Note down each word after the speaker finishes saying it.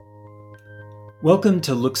Welcome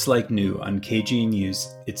to Looks Like New on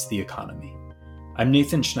KGNU's It's the Economy. I'm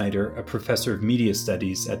Nathan Schneider, a professor of media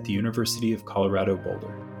studies at the University of Colorado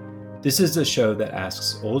Boulder. This is a show that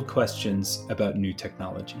asks old questions about new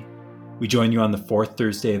technology. We join you on the fourth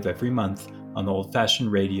Thursday of every month on the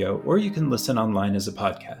old-fashioned radio, or you can listen online as a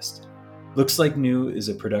podcast. Looks Like New is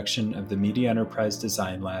a production of the Media Enterprise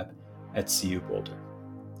Design Lab at CU Boulder.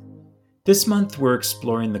 This month, we're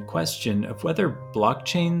exploring the question of whether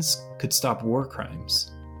blockchains could stop war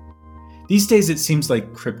crimes. These days, it seems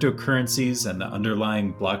like cryptocurrencies and the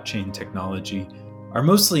underlying blockchain technology are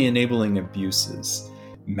mostly enabling abuses,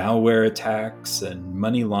 malware attacks and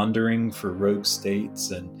money laundering for rogue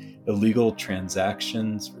states and illegal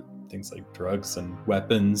transactions for things like drugs and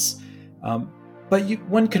weapons. But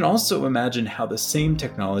one can also imagine how the same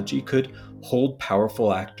technology could hold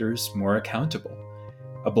powerful actors more accountable.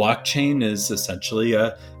 A blockchain is essentially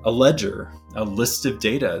a ledger, a list of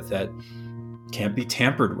data that can't be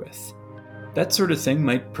tampered with. That sort of thing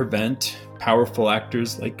might prevent powerful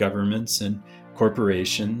actors like governments and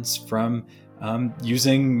corporations from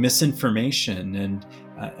using misinformation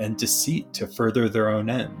and deceit to further their own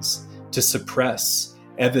ends, to suppress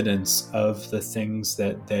evidence of the things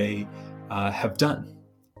that they have done.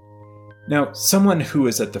 Now, someone who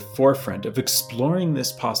is at the forefront of exploring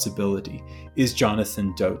this possibility is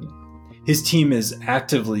Jonathan Doten. His team is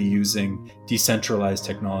actively using decentralized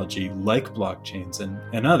technology like blockchains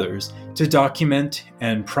and others to document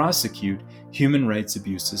and prosecute human rights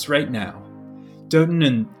abuses right now.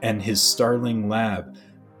 Doten and his Starling lab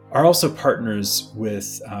are also partners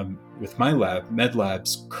with my lab,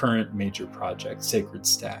 MedLab's current major project, Sacred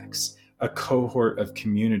Stacks, a cohort of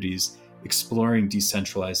communities exploring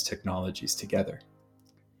decentralized technologies together.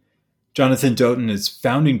 Jonathan Doten is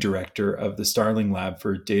founding director of the Starling Lab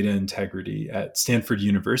for Data Integrity at Stanford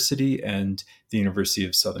University and the University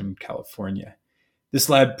of Southern California. This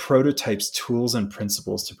lab prototypes tools and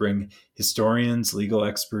principles to bring historians, legal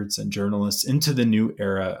experts, and journalists into the new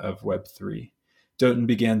era of Web3. Doten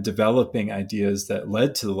began developing ideas that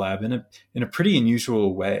led to the lab in a pretty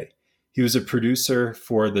unusual way. He was a producer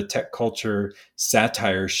for the tech culture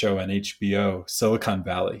satire show on HBO, Silicon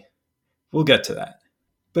Valley. We'll get to that.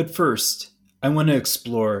 But first, I want to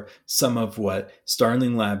explore some of what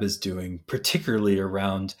Starling Lab is doing, particularly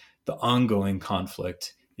around the ongoing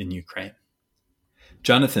conflict in Ukraine.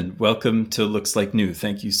 Jonathan, welcome to Looks Like New.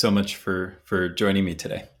 Thank you so much for joining me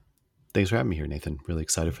today. Thanks for having me here, Nathan. Really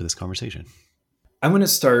excited for this conversation. I want to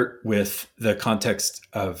start with the context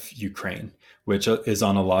of Ukraine, which is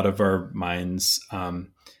on a lot of our minds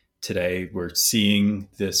today. We're seeing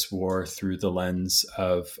this war through the lens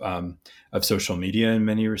of social media in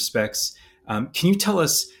many respects. Can you tell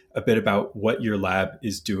us a bit about what your lab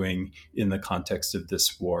is doing in the context of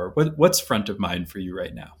this war? What's front of mind for you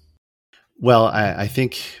right now? Well, I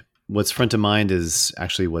think what's front of mind is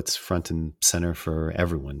actually what's front and center for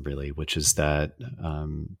everyone, really, which is that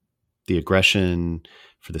the aggression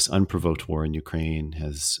for this unprovoked war in Ukraine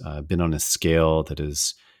has been on a scale that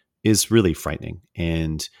is really frightening.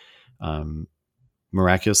 And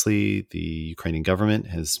miraculously, the Ukrainian government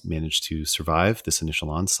has managed to survive this initial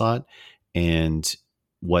onslaught. And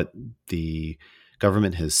what the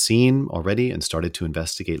government has seen already and started to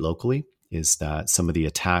investigate locally is that some of the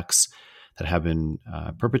attacks that have been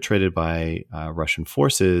perpetrated by Russian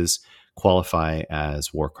forces qualify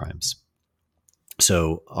as war crimes.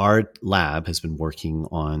 So our lab has been working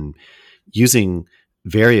on using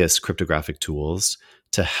various cryptographic tools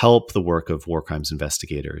to help the work of war crimes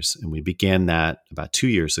investigators. And we began that about 2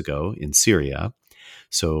 years ago in Syria.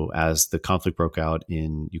 So as the conflict broke out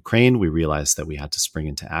in Ukraine, we realized that we had to spring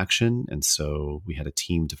into action. And so we had a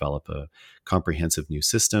team develop a comprehensive new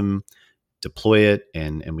system, deploy it,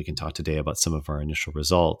 and we can talk today about some of our initial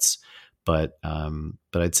results. But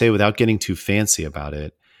I'd say without getting too fancy about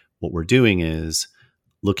it, what we're doing is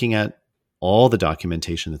looking at all the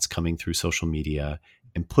documentation that's coming through social media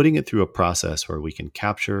and putting it through a process where we can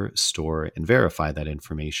capture, store, and verify that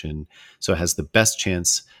information so it has the best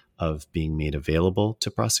chance of being made available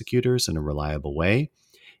to prosecutors in a reliable way,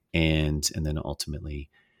 and then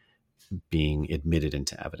ultimately being admitted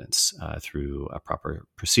into evidence through a proper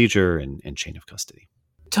procedure and chain of custody.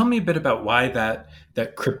 Tell me a bit about why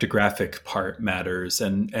that cryptographic part matters,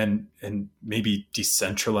 and maybe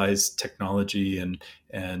decentralized technology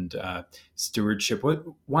and stewardship.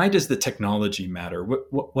 Why does the technology matter?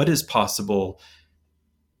 What is possible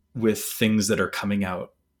with things that are coming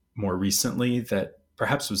out more recently that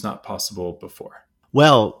perhaps was not possible before?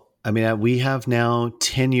 Well, I mean, we have now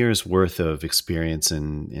 10 years worth of experience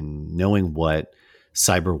in knowing what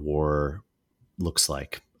cyber war looks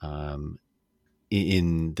like.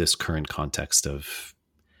 in this current context of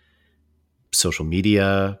social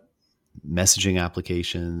media, messaging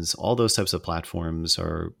applications, all those types of platforms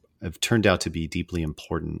have turned out to be deeply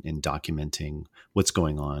important in documenting what's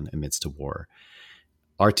going on amidst a war.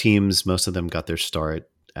 Our teams, most of them got their start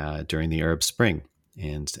during the Arab Spring.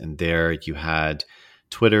 And there you had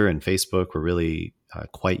Twitter and Facebook were really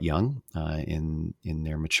quite young in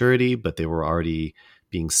their maturity, but they were already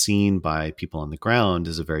being seen by people on the ground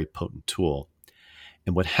as a very potent tool.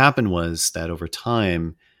 And what happened was that over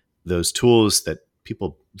time, those tools that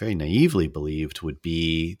people very naively believed would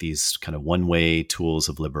be these kind of one-way tools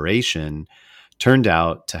of liberation turned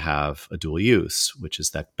out to have a dual use, which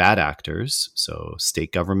is that bad actors, so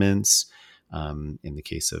state governments, in the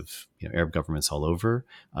case of Arab governments all over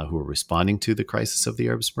who were responding to the crisis of the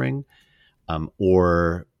Arab Spring,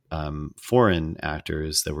 or foreign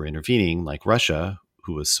actors that were intervening, like Russia,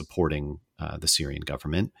 who was supporting the Syrian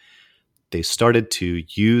government, they started to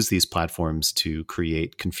use these platforms to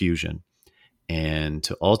create confusion and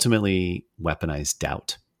to ultimately weaponize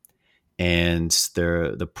doubt. And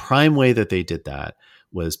the prime way that they did that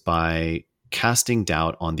was by casting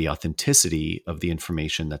doubt on the authenticity of the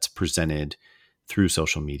information that's presented through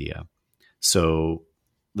social media. So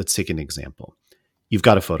let's take an example. You've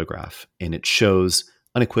got a photograph and it shows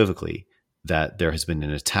unequivocally that there has been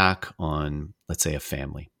an attack on, let's say, a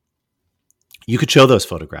family. You could show those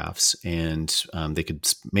photographs and they could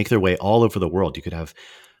make their way all over the world. You could have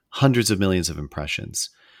hundreds of millions of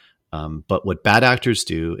impressions. But what bad actors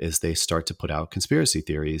do is they start to put out conspiracy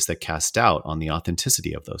theories that cast doubt on the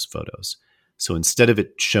authenticity of those photos. So instead of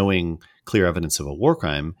it showing clear evidence of a war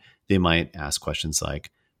crime, they might ask questions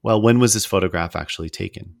like, well, when was this photograph actually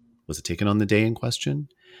taken? Was it taken on the day in question?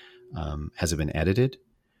 Has it been edited?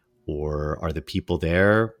 Or are the people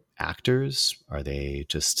there actors? Are they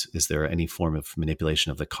is there any form of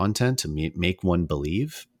manipulation of the content to make one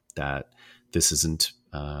believe that this isn't,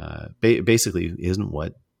 basically isn't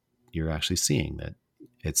what you're actually seeing, that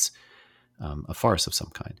it's a farce of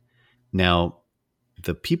some kind? Now,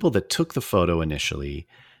 the people that took the photo initially,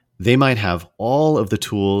 they might have all of the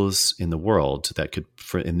tools in the world that could,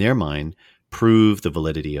 in their mind, prove the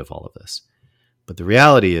validity of all of this. But the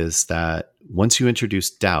reality is that once you introduce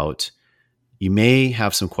doubt, you may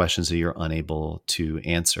have some questions that you're unable to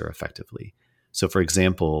answer effectively. So, for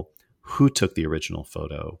example, who took the original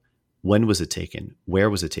photo? When was it taken? Where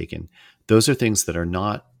was it taken? Those are things that are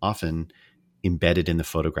not often embedded in the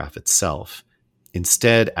photograph itself.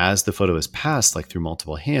 Instead, as the photo is passed, like through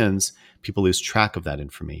multiple hands, people lose track of that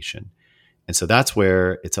information. And so that's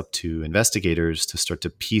where it's up to investigators to start to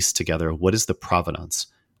piece together, what is the provenance?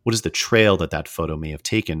 What is the trail that photo may have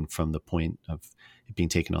taken from the point of it being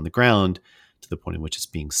taken on the ground to the point in which it's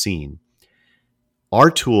being seen?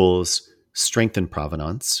 Our tools strengthen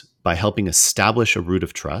provenance by helping establish a root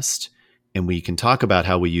of trust. And we can talk about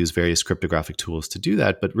how we use various cryptographic tools to do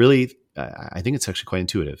that. But really, I think it's actually quite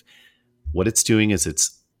intuitive. What it's doing is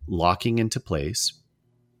it's locking into place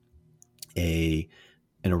an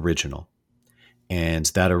original. And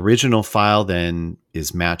that original file then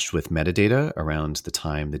is matched with metadata around the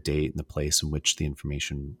time, the date, and the place in which the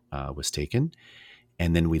information was taken.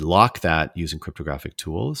 And then we lock that using cryptographic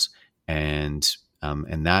tools. And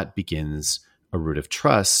that begins a root of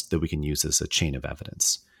trust that we can use as a chain of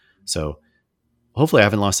evidence. So hopefully I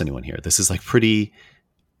haven't lost anyone here. This is like pretty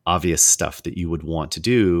obvious stuff that you would want to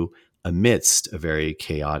do amidst a very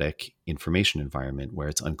chaotic information environment where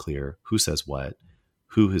it's unclear who says what,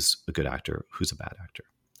 who is a good actor, who's a bad actor,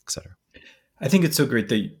 et cetera. I think it's so great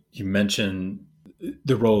that you mentioned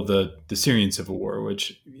the role of the Syrian civil war,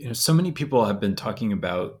 which so many people have been talking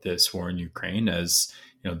about this war in Ukraine as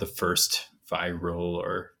the first viral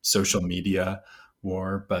or social media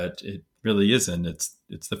war, but it really isn't.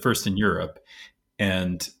 It's the first in Europe,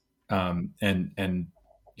 and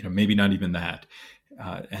maybe not even that.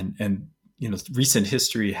 Recent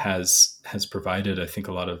history has provided, I think,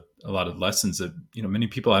 a lot of lessons that many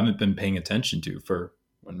people haven't been paying attention to for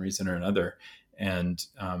one reason or another. And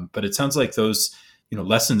but it sounds like those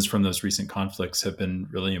lessons from those recent conflicts have been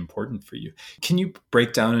really important for you. Can you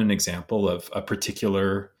break down an example of a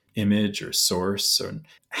particular image or source, or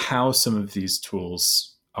how some of these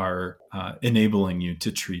tools are enabling you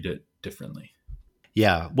to treat it differently?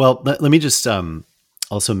 Yeah. Well, let me just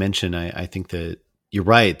also mention, I think that you're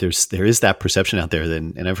right. There is that perception out there,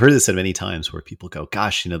 and I've heard this said many times, where people go,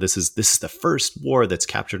 "Gosh, this is the first war that's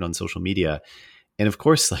captured on social media." And of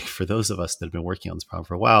course, like for those of us that have been working on this problem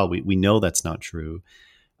for a while, we know that's not true.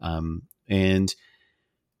 Andy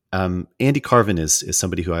Carvin is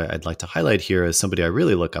somebody who I'd like to highlight here as somebody I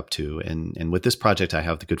really look up to. And with this project, I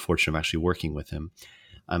have the good fortune of actually working with him.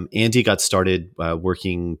 Andy got started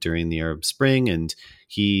working during the Arab Spring, and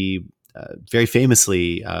he very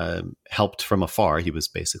famously helped from afar. He was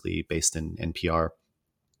basically based in NPR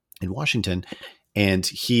in Washington, and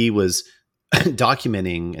he was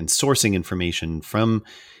documenting and sourcing information from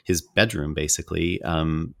his bedroom, basically,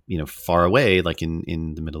 far away, like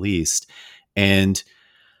in the Middle East. And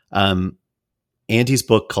Andy's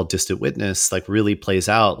book called Distant Witness, like, really plays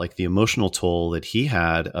out like the emotional toll that he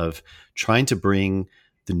had of trying to bring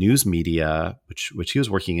the news media, which he was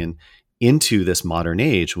working in, into this modern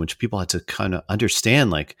age, in which people had to kind of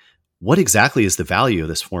understand, like, what exactly is the value of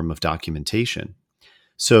this form of documentation.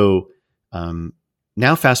 So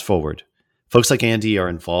now fast forward, folks like Andy are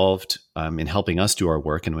involved in helping us do our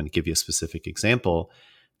work. And I'm going to give you a specific example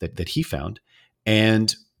that he found.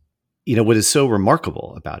 And, what is so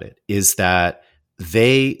remarkable about it is that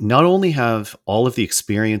they not only have all of the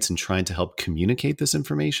experience in trying to help communicate this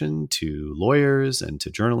information to lawyers and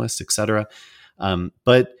to journalists, et cetera,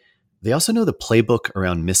 but they also know the playbook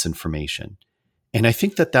around misinformation. And I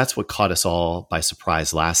think that that's what caught us all by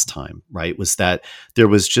surprise last time, right? Was that there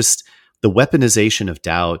was just the weaponization of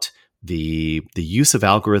doubt, the use of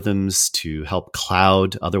algorithms to help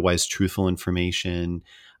cloud otherwise truthful information.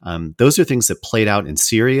 Those are things that played out in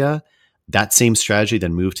Syria. That same strategy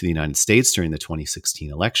then moved to the United States during the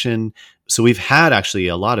 2016 election. So we've had actually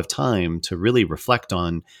a lot of time to really reflect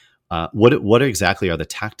on what exactly are the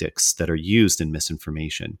tactics that are used in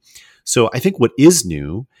misinformation. So I think what is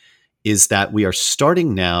new is that we are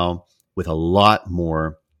starting now with a lot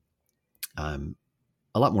more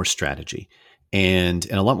strategy and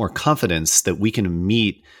a lot more confidence that we can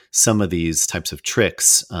meet some of these types of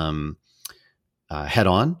tricks head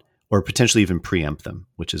on, or potentially even preempt them,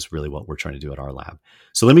 which is really what we're trying to do at our lab.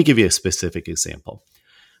 So let me give you a specific example.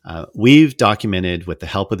 We've documented, with the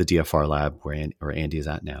help of the DFR lab, where Andy is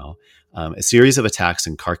at now, a series of attacks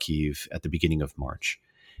in Kharkiv at the beginning of March.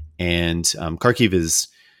 And Kharkiv is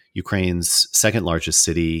Ukraine's second largest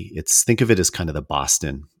city. Think of it as kind of the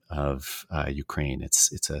Boston of Ukraine.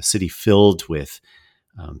 It's a city filled with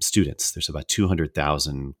students. There's about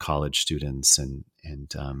 200,000 college students, and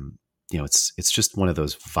it's just one of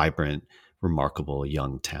those vibrant, remarkable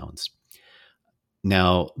young towns.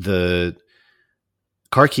 Now, the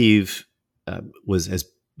Kharkiv was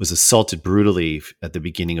assaulted brutally at the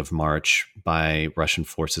beginning of March by Russian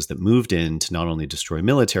forces that moved in to not only destroy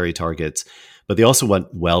military targets, but they also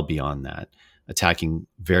went well beyond that, attacking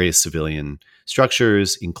various civilian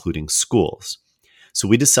structures, including schools. So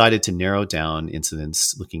we decided to narrow down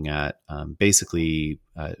incidents, looking at basically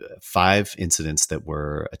 5 incidents that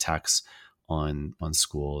were attacks on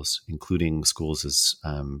schools, including schools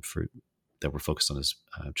that were focused on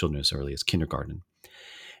children as early as kindergarten.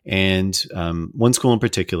 And one school in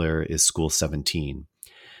particular is School 17.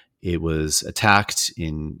 It was attacked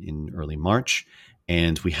in early March,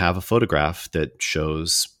 and we have a photograph that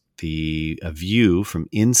shows a view from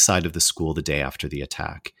inside of the school the day after the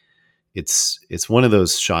attack. It's one of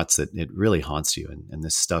those shots that it really haunts you, and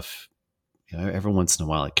this stuff, every once in a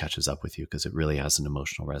while it catches up with you because it really has an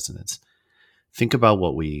emotional resonance. Think about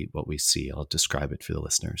what we see. I'll describe it for the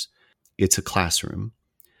listeners. It's a classroom.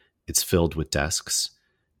 It's filled with desks,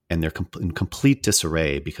 and they're in complete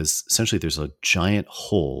disarray because essentially there's a giant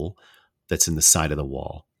hole that's in the side of the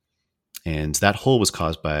wall. And that hole was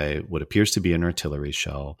caused by what appears to be an artillery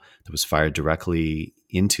shell that was fired directly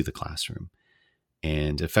into the classroom.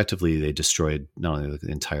 And effectively, they destroyed not only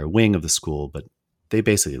the entire wing of the school, but they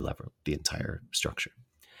basically leveled the entire structure.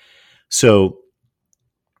 So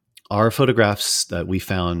our photographs that we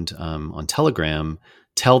found on Telegram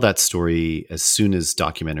tell that story as soon as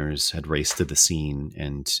documenters had raced to the scene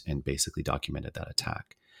and basically documented that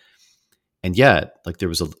attack. And yet, like, there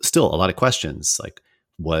was still a lot of questions, like,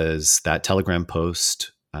 was that Telegram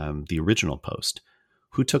post the original post?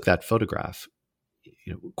 Who took that photograph?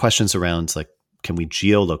 Questions around, like, can we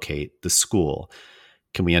geolocate the school?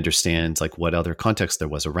 Can we understand, like, what other context there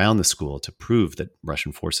was around the school to prove that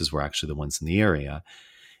Russian forces were actually the ones in the area?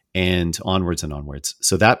 And onwards and onwards.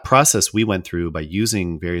 So that process we went through by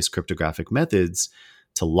using various cryptographic methods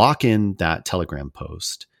to lock in that Telegram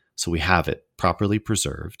post, so we have it properly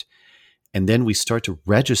preserved. And then we start to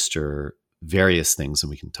register various things, and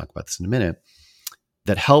we can talk about this in a minute,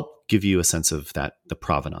 that help give you a sense of the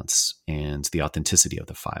provenance and the authenticity of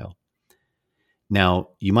the file. Now,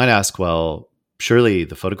 you might ask, well, surely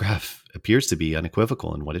the photograph appears to be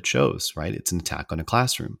unequivocal in what it shows, right? It's an attack on a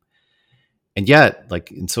classroom. And yet,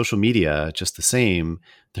 like, in social media, just the same,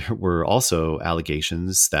 there were also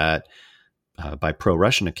allegations that by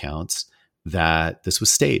pro-Russian accounts that this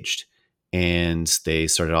was staged And they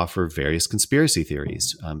started to offer various conspiracy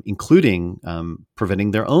theories, including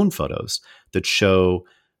preventing their own photos that show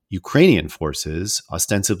Ukrainian forces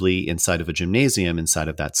ostensibly inside of a gymnasium inside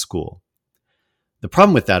of that school. The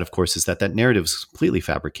problem with that, of course, is that that narrative was completely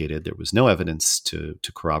fabricated. There was no evidence to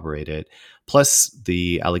corroborate it. Plus,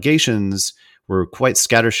 the allegations were quite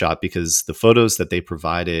scattershot because the photos that they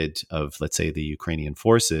provided of, let's say, the Ukrainian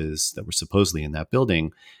forces that were supposedly in that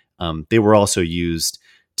building, they were also used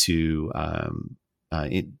to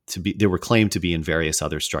be. They were claimed to be in various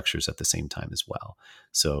other structures at the same time as well.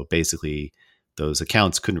 So basically, those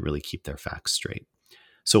accounts couldn't really keep their facts straight.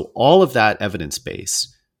 So all of that evidence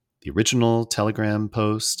base, the original Telegram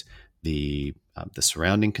post, the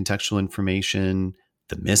surrounding contextual information,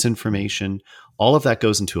 the misinformation, all of that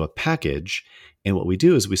goes into a package. And what we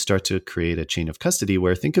do is we start to create a chain of custody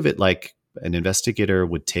where, think of it like an investigator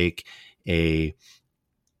would take a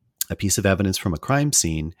piece of evidence from a crime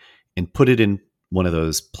scene and put it in one of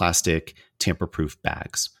those plastic tamper-proof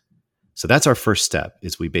bags. So that's our first step,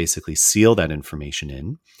 is we basically seal that information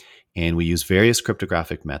in, and we use various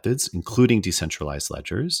cryptographic methods, including decentralized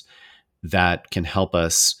ledgers, that can help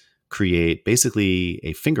us create basically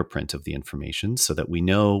a fingerprint of the information so that we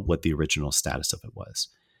know what the original status of it was.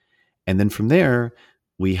 And then from there,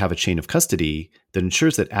 we have a chain of custody that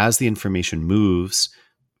ensures that as the information moves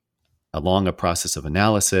along a process of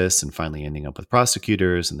analysis and finally ending up with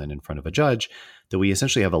prosecutors and then in front of a judge, that we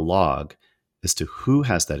essentially have a log as to who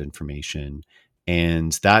has that information.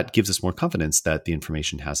 And that gives us more confidence that the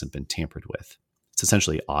information hasn't been tampered with. It's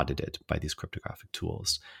essentially audited by these cryptographic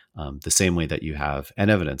tools, the same way that you have an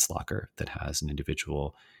evidence locker that has an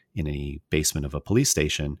individual in a basement of a police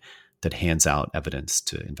station that hands out evidence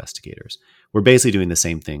to investigators. We're basically doing the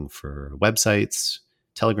same thing for websites,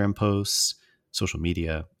 Telegram posts, social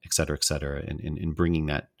media, et cetera, and bringing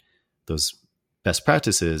those best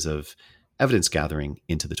practices of evidence gathering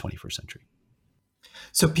into the 21st century.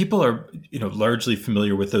 So people are, largely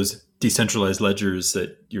familiar with those decentralized ledgers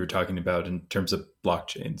that you were talking about in terms of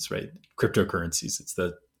blockchains, right? Cryptocurrencies. It's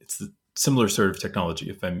the similar sort of technology,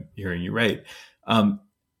 if I'm hearing you right.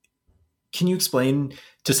 Can you explain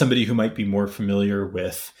to somebody who might be more familiar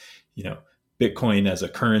with, Bitcoin as a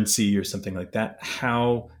currency or something like that,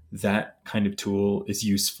 how that kind of tool is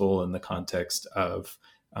useful in the context of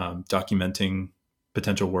documenting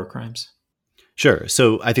potential war crimes? Sure.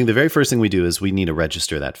 So I think the very first thing we do is we need to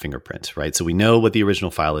register that fingerprint, right? So we know what the original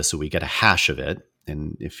file is, so we get a hash of it.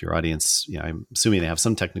 And if your audience, I'm assuming they have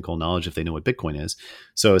some technical knowledge if they know what Bitcoin is.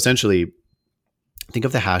 So essentially, think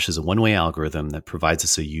of the hash as a one-way algorithm that provides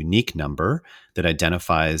us a unique number that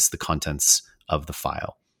identifies the contents of the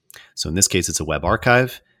file. So in this case, it's a web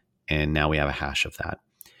archive, and now we have a hash of that.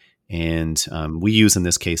 And we use, in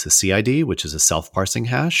this case, a CID, which is a self-parsing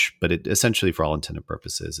hash, but it essentially, for all intended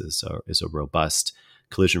purposes, is a robust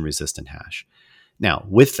collision-resistant hash. Now,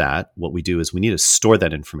 with that, what we do is we need to store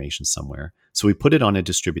that information somewhere. So we put it on a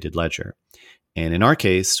distributed ledger. And in our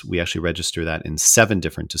case, we actually register that in 7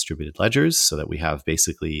 different distributed ledgers so that we have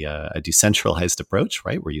basically a decentralized approach,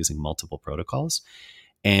 right? We're using multiple protocols.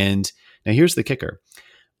 And now here's the kicker.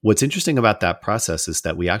 What's interesting about that process is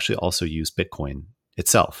that we actually also use Bitcoin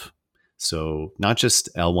itself. So not just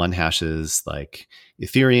L1 hashes like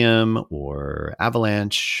Ethereum or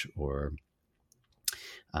Avalanche or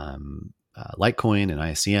Litecoin and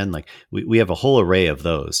ISCN, like we have a whole array of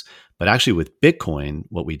those. But actually with Bitcoin,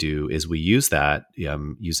 what we do is we use that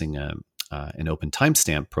using an open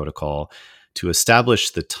timestamp protocol to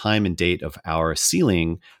establish the time and date of our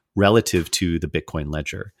sealing relative to the Bitcoin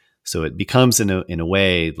ledger. So it becomes in a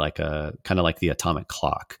way like kind of like the atomic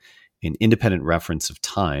clock, an independent reference of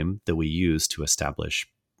time that we use to establish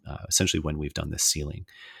essentially when we've done this sealing.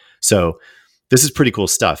 So this is pretty cool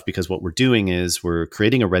stuff because what we're doing is we're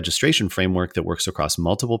creating a registration framework that works across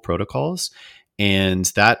multiple protocols, and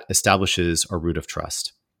that establishes our root of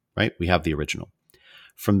trust, right? We have the original.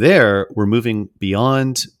 From there, we're moving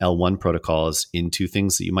beyond L1 protocols into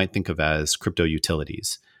things that you might think of as crypto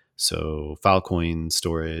utilities. So Filecoin,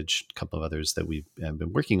 Storage, a couple of others that we've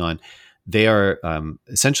been working on. They are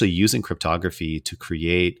essentially using cryptography to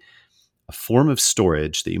create a form of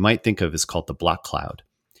storage that you might think of as called the block cloud.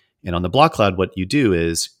 And on the block cloud, what you do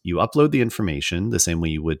is you upload the information the same way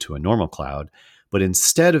you would to a normal cloud, but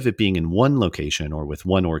instead of it being in one location or with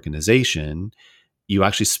one organization, you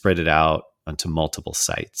actually spread it out onto multiple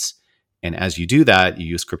sites. And as you do that, you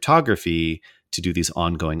use cryptography to do these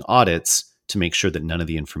ongoing audits to make sure that none of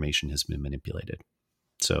the information has been manipulated.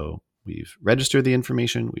 So we've registered the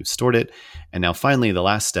information, we've stored it. And now finally, the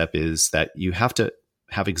last step is that you have to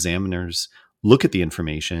have examiners look at the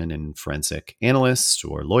information, and forensic analysts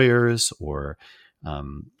or lawyers or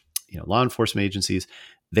law enforcement agencies,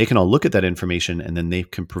 they can all look at that information and then they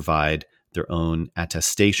can provide their own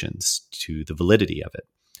attestations to the validity of it.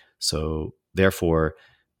 So therefore,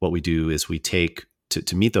 what we do is we take,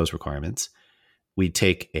 to meet those requirements, we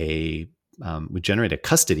generate a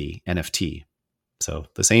custody NFT. So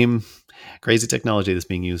the same crazy technology that's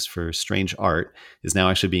being used for strange art is now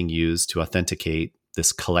actually being used to authenticate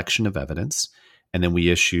this collection of evidence. And then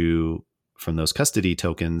we issue, from those custody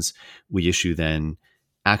tokens, we issue then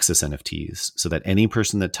access NFTs so that any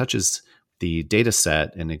person that touches the data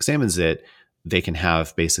set and examines it, they can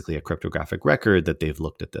have basically a cryptographic record that they've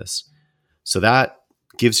looked at this. So that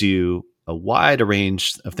gives you a wide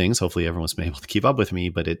range of things. Hopefully everyone's been able to keep up with me,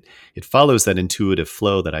 but it follows that intuitive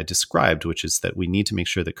flow that I described, which is that we need to make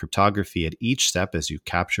sure that cryptography at each step, as you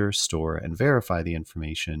capture, store, and verify the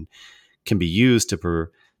information, can be used to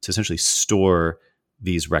essentially store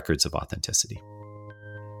these records of authenticity.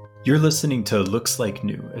 You're listening to Looks Like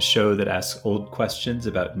New, a show that asks old questions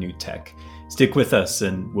about new tech. Stick with us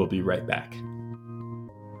and we'll be right back.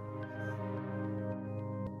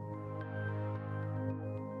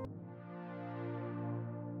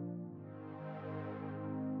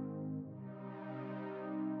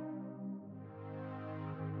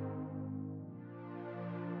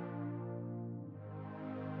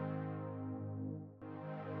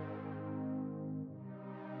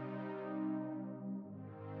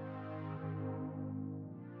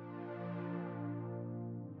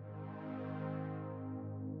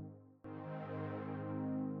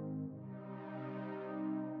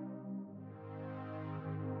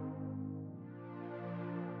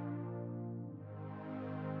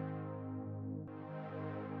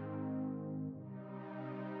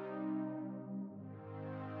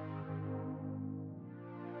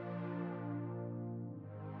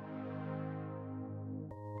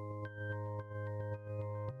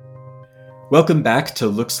 Welcome back to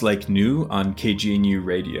Looks Like New on KGNU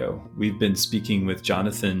Radio. We've been speaking with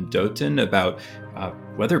Jonathan Doten about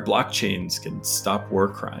whether blockchains can stop war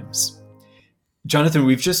crimes. Jonathan,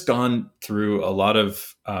 we've just gone through a lot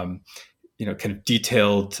of kind of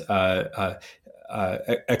detailed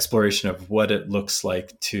exploration of what it looks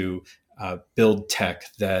like to build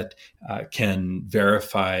tech that can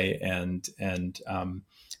verify and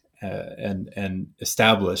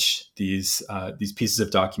establish these pieces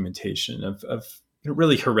of documentation of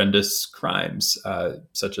really horrendous crimes,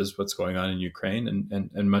 such as what's going on in Ukraine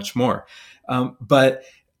and much more. But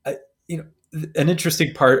an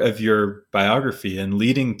interesting part of your biography and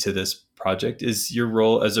leading to this project is your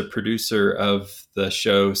role as a producer of the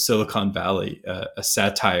show Silicon Valley, a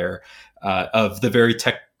satire of the very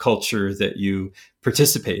tech culture that you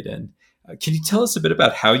participate in. Can you tell us a bit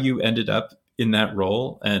about how you ended up in that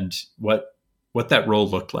role and what that role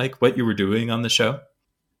looked like, what you were doing on the show?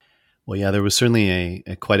 Well, yeah, there was certainly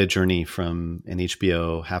quite a journey from an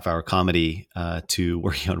HBO half-hour comedy to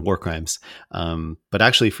working on war crimes. But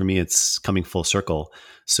actually, for me, it's coming full circle.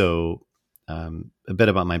 So a bit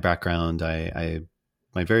about my background.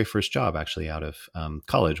 My very first job actually out of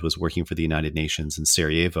college was working for the United Nations in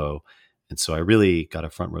Sarajevo. And so I really got a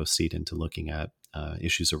front row seat into looking at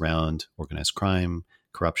issues around organized crime,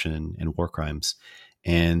 corruption, and war crimes.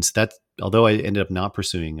 And that, although I ended up not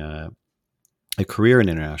pursuing a career in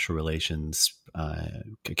international relations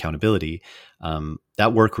accountability,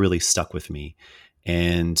 that work really stuck with me.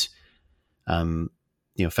 And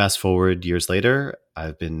fast forward years later,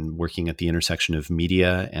 I've been working at the intersection of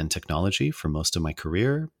media and technology for most of my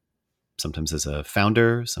career, sometimes as a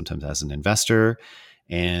founder, sometimes as an investor.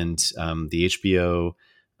 And the HBO,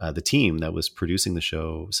 the team that was producing the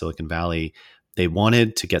show, Silicon Valley, they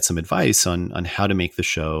wanted to get some advice on how to make the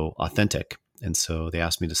show authentic. And so they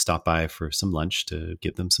asked me to stop by for some lunch to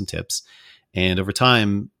give them some tips. And over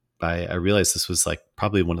time, I realized this was like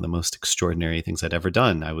probably one of the most extraordinary things I'd ever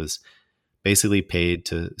done. I was basically paid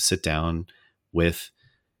to sit down with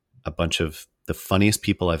a bunch of the funniest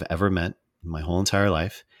people I've ever met in my whole entire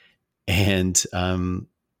life and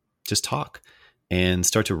just talk and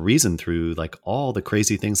start to reason through like all the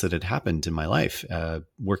crazy things that had happened in my life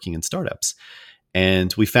working in startups.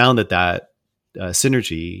 And we found that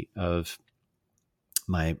synergy of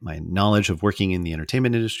my knowledge of working in the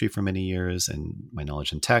entertainment industry for many years and my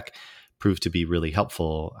knowledge in tech proved to be really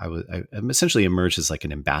helpful. I essentially emerged as like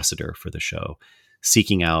an ambassador for the show,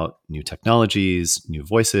 seeking out new technologies, new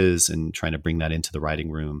voices, and trying to bring that into the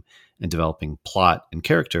writing room and developing plot and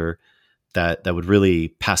character that would really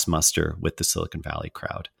pass muster with the Silicon Valley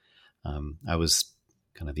crowd. I was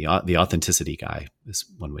kind of the authenticity guy is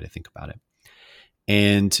one way to think about it.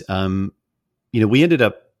 And, we ended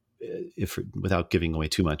up, without giving away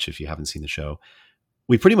too much, if you haven't seen the show,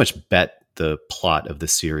 we pretty much bet the plot of the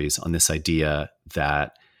series on this idea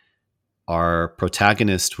that our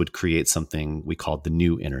protagonist would create something we called the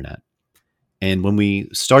new internet. And when we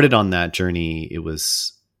started on that journey,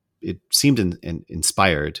 it seemed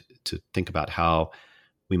inspired to think about how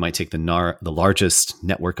we might take the largest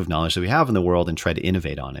network of knowledge that we have in the world and try to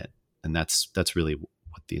innovate on it. And that's really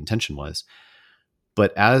what the intention was.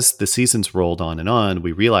 But as the seasons rolled on,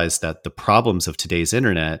 we realized that the problems of today's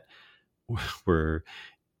internet were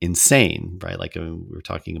insane, right? Like we were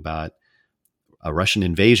talking about a Russian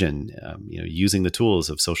invasion, using the tools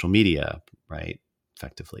of social media, right?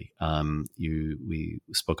 Effectively. We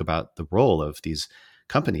spoke about the role of these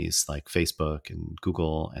companies like Facebook and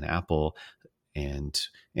Google and Apple and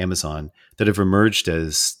Amazon that have emerged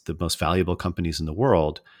as the most valuable companies in the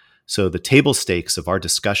world. So the table stakes of our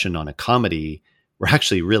discussion on a comedy were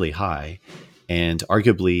actually really high. And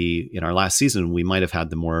arguably in our last season, we might have had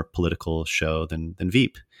the more political show than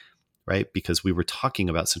Veep, right? Because we were talking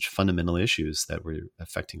about such fundamental issues that were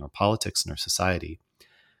affecting our politics and our society.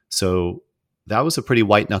 So that was a pretty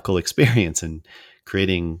white knuckle experience in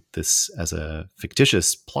creating this as a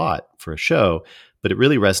fictitious plot for a show, but it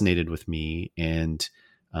really resonated with me. And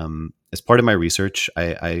as part of my research,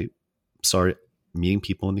 I started meeting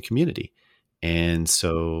people in the community. And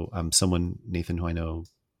so someone, Nathan, who I know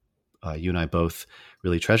you and I both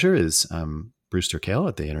really treasure is Brewster Kahle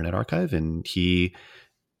at the Internet Archive. And he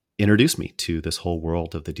introduced me to this whole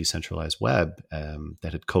world of the decentralized web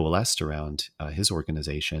that had coalesced around his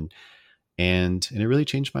organization. And it really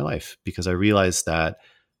changed my life because I realized that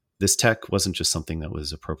this tech wasn't just something that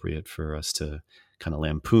was appropriate for us to kind of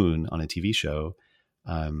lampoon on a TV show.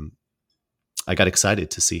 I got excited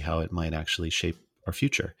to see how it might actually shape our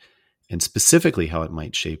future, and specifically how it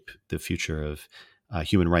might shape the future of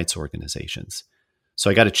human rights organizations. So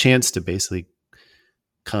I got a chance to basically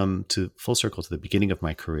come to full circle to the beginning of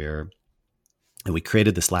my career. And we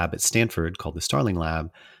created this lab at Stanford called the Starling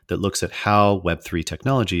Lab that looks at how Web3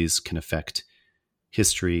 technologies can affect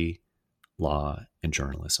history, law, and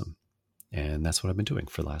journalism. And that's what I've been doing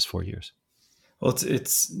for the last 4 years. Well,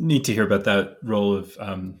 it's neat to hear about that role of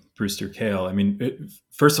Brewster Kahle. I mean,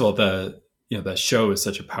 first of all, the show is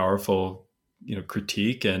such a powerful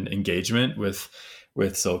critique and engagement with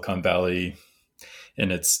Silicon Valley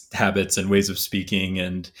and its habits and ways of speaking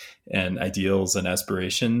and ideals and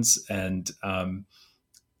aspirations and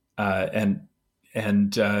at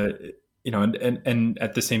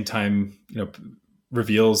the same time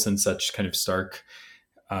reveals in such kind of stark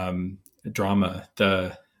drama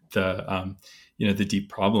the deep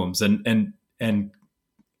problems and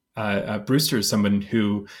Brewster is someone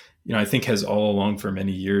who I think has all along for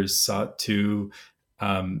many years sought to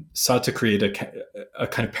create a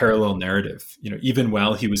kind of parallel narrative. Even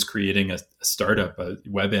while he was creating a startup, a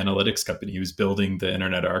web analytics company, he was building the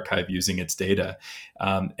Internet Archive using its data.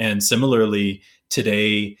 And similarly,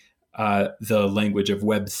 today, the language of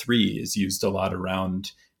Web3 is used a lot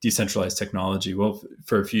around decentralized technology. Well,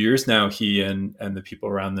 for a few years now, he and the people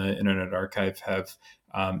around the Internet Archive have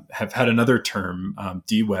had another term,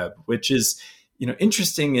 DWeb, which is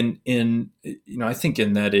interesting in I think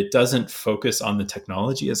in that it doesn't focus on the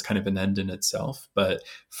technology as kind of an end in itself, but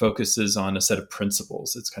focuses on a set of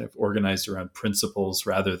principles. It's kind of organized around principles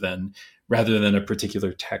rather than a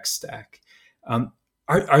particular tech stack.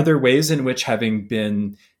 Are there ways in which, having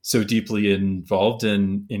been so deeply involved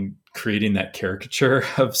in creating that caricature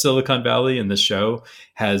of Silicon Valley in the show,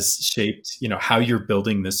 has shaped how you're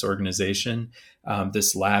building this organization,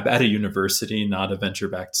 this lab at a university, not a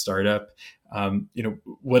venture-backed startup?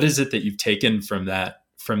 What is it that you've taken from that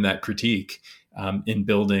critique in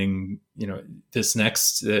building, this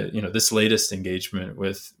next, this latest engagement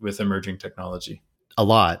with emerging technology? A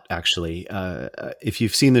lot, actually. If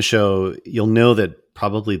you've seen the show, you'll know that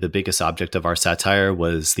probably the biggest object of our satire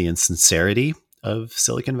was the insincerity of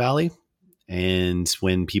Silicon Valley. And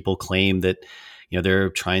when people claim that, they're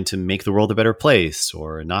trying to make the world a better place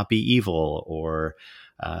or not be evil or,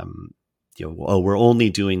 we're only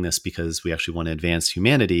doing this because we actually want to advance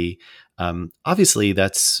humanity. Obviously,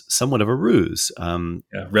 that's somewhat of a ruse.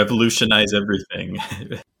 Revolutionize everything.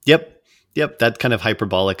 Yep. That kind of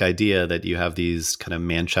hyperbolic idea that you have these kind of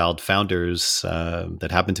man-child founders that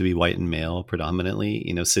happen to be white and male predominantly,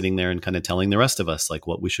 sitting there and kind of telling the rest of us like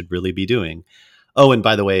what we should really be doing. Oh, and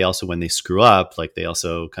by the way, also when they screw up, like they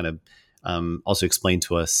also kind of also explain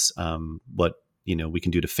to us what we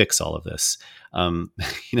can do to fix all of this.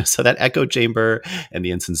 So that echo chamber and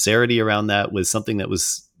the insincerity around that was something that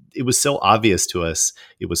it was so obvious to us.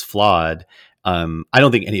 It was flawed. I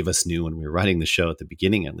don't think any of us knew when we were writing the show at the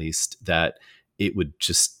beginning, at least, that it would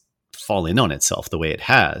just fall in on itself the way it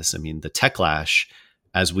has. I mean, the techlash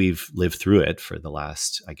as we've lived through it for the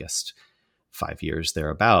last, I guess, 5 years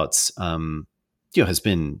thereabouts, has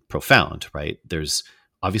been profound, right? There's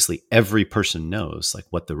obviously every person knows like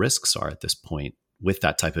what the risks are at this point with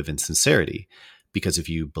that type of insincerity. Because if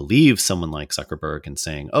you believe someone like Zuckerberg and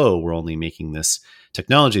saying, oh, we're only making this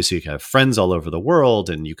technology so you can have friends all over the world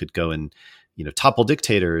and you could go and, topple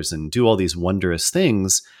dictators and do all these wondrous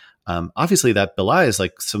things, obviously that belies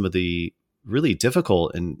like some of the really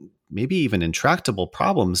difficult and maybe even intractable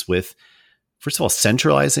problems with, first of all,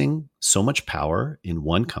 centralizing so much power in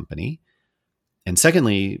one company. And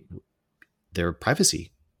secondly, their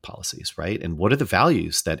privacy policies, right? And what are the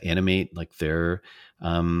values that animate like their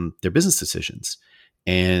business decisions?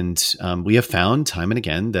 And we have found time and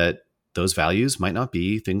again that those values might not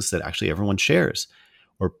be things that actually everyone shares,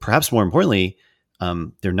 or perhaps more importantly,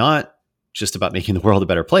 they're not just about making the world a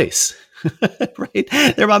better place, right?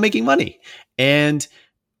 They're about making money. And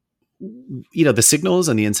the signals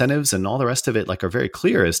and the incentives and all the rest of it like are very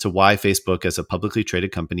clear as to why Facebook as a publicly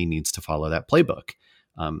traded company needs to follow that playbook.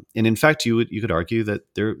 And in fact, you could argue that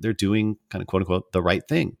they're doing kind of quote unquote the right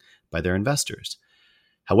thing by their investors.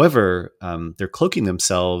 However, they're cloaking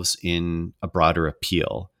themselves in a broader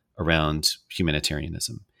appeal around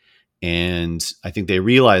humanitarianism. And I think they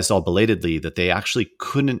realized all belatedly that they actually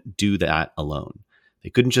couldn't do that alone. They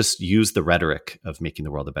couldn't just use the rhetoric of making the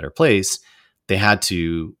world a better place. They had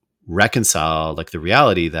to reconcile like the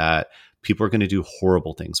reality that people are going to do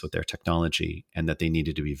horrible things with their technology and that they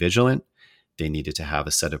needed to be vigilant. They needed to have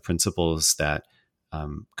a set of principles that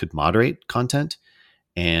could moderate content,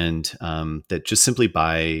 and that just simply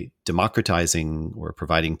by democratizing or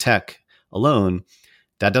providing tech alone,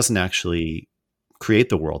 that doesn't actually create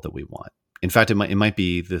the world that we want. In fact, it might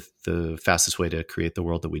be the fastest way to create the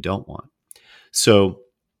world that we don't want. So,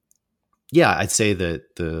 yeah, I'd say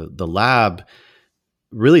that the lab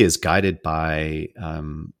really is guided by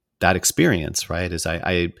that experience, right? As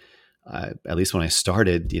I at least when I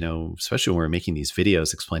started, especially when we were making these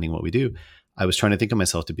videos explaining what we do, I was trying to think of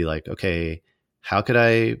myself to be like, okay, how could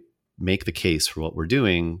I make the case for what we're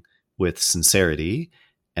doing with sincerity,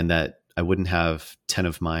 and that I wouldn't have 10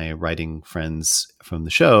 of my writing friends from the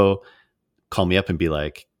show call me up and be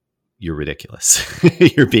like, you're ridiculous.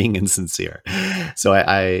 You're being insincere. So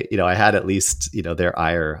I had at least, their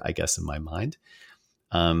ire, I guess, in my mind.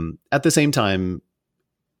 At the same time,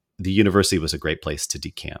 the university was a great place to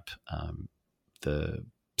decamp. The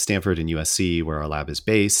Stanford and USC, where our lab is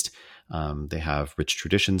based, they have rich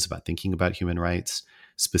traditions about thinking about human rights.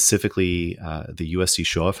 Specifically, the USC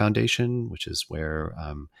Shoah Foundation, which is where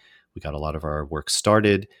we got a lot of our work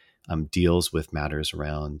started, deals with matters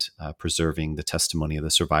around preserving the testimony of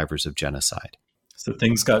the survivors of genocide. So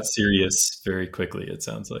things got serious very quickly, it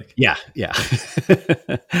sounds like. Yeah.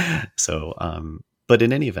 So, but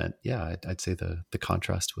in any event, yeah, I'd say the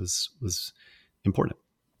contrast was important.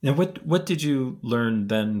 And what did you learn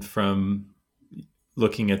then from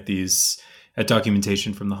looking at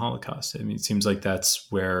documentation from the Holocaust? I mean, it seems like that's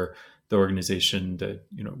where the organization,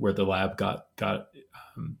 where the lab got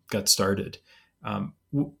started.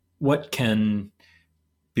 What can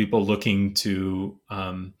people looking to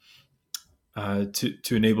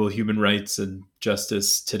enable human rights and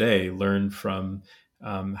justice today learn from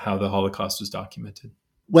how the Holocaust was documented?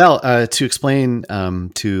 Well, to explain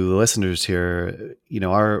to the listeners here,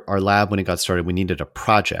 our lab, when it got started, we needed a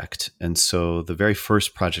project. And so the very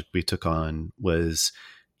first project we took on was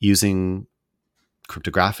using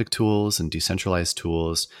cryptographic tools and decentralized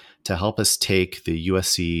tools to help us take the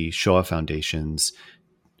USC Shoah Foundation's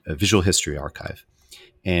visual history archive.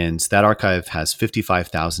 And that archive has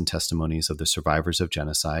 55,000 testimonies of the survivors of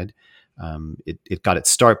genocide. It got its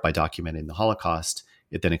start by documenting the Holocaust.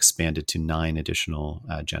 It then expanded to 9 additional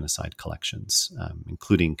genocide collections,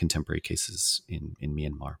 including contemporary cases in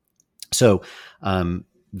Myanmar. So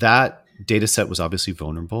that data set was obviously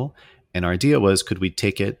vulnerable. And our idea was, could we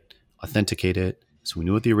take it, authenticate it, so we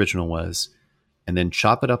knew what the original was, and then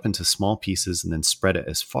chop it up into small pieces and then spread it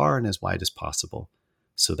as far and as wide as possible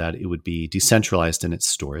so that it would be decentralized in its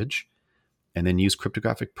storage, and then use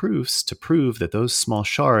cryptographic proofs to prove that those small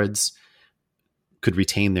shards could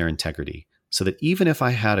retain their integrity. So that even if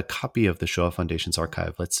I had a copy of the Shoah Foundation's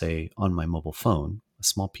archive, let's say on my mobile phone, a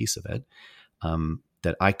small piece of it,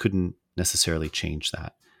 that I couldn't necessarily change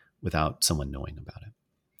that without someone knowing about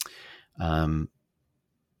it.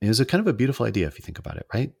 It was a kind of a beautiful idea if you think about it,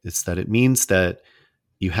 right? It's that it means that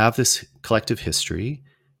you have this collective history,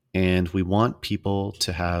 and we want people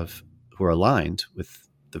to have, who are aligned with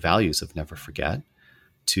the values of never forget,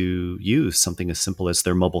 to use something as simple as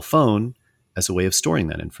their mobile phone as a way of storing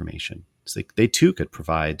that information. So they too could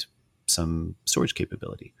provide some storage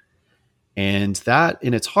capability. And that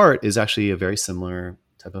in its heart is actually a very similar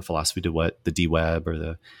type of philosophy to what the DWeb or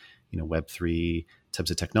the Web3 types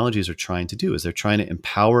of technologies are trying to do, is they're trying to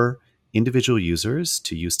empower individual users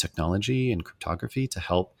to use technology and cryptography to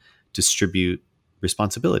help distribute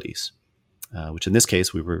responsibilities, which in this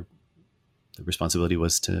case, the responsibility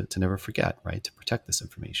was to never forget, right? To protect this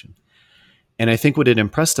information. And I think what it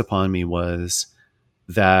impressed upon me was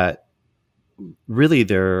that really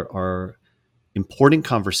there are important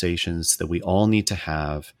conversations that we all need to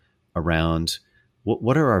have around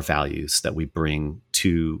what are our values that we bring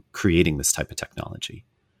to creating this type of technology.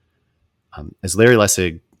 As Larry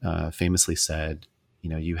Lessig famously said,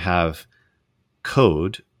 you have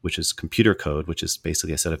code, which is computer code, which is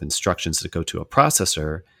basically a set of instructions that go to a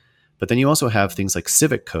processor. But then you also have things like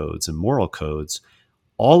civic codes and moral codes.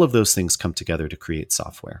 All of those things come together to create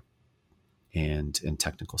software and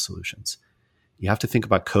technical solutions. You have to think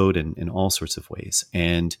about code in all sorts of ways.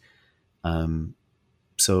 And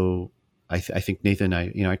so I think, Nathan,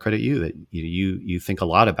 I credit you that you think a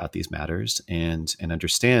lot about these matters and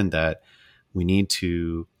understand that we need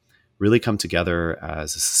to really come together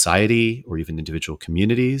as a society or even individual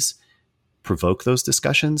communities, provoke those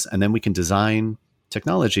discussions, and then we can design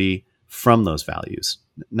technology from those values,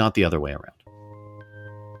 not the other way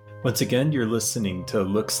around. Once again, you're listening to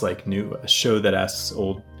Looks Like New, a show that asks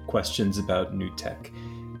old questions about new tech.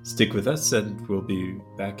 Stick with us and we'll be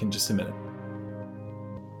back in just a minute.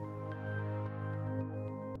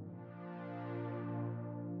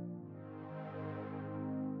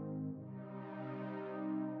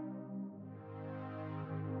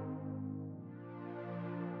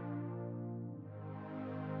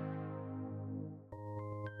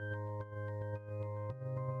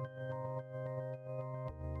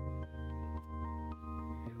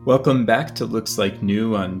 Welcome back to Looks Like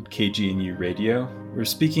New on KGNU Radio. We're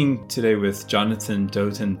speaking today with Jonathan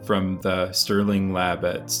Doten from the Sterling Lab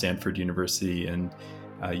at Stanford University and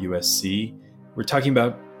USC. We're talking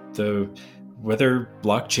about whether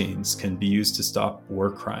blockchains can be used to stop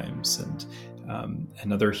war crimes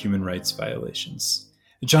and other human rights violations.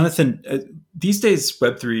 Jonathan, these days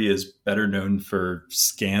Web3 is better known for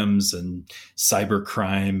scams and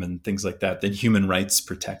cybercrime and things like that than human rights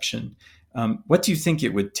protection. What do you think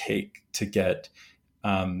it would take to get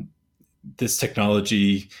this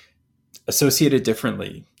technology associated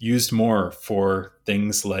differently, used more for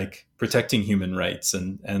things like protecting human rights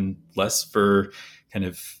and less for kind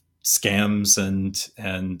of scams and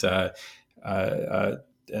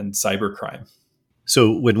cybercrime?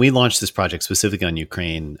 So when we launched this project specifically on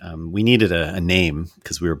Ukraine, we needed a name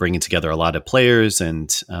because we were bringing together a lot of players and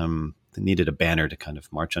needed a banner to kind of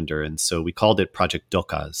march under. And so we called it Project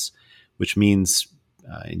Dokaz, which means,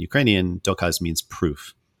 in Ukrainian, dokaz means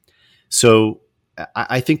proof. So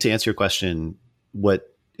I think to answer your question,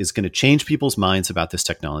 what is going to change people's minds about this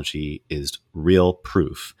technology is real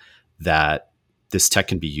proof that this tech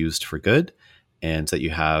can be used for good and that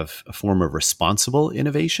you have a form of responsible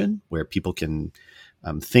innovation where people can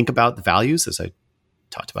think about the values, as I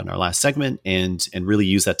talked about in our last segment, and really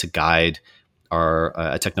use that to guide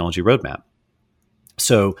our technology roadmap.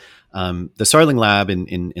 So the Starling Lab,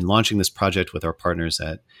 in launching this project with our partners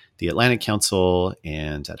at the Atlantic Council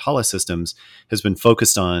and at Hala Systems, has been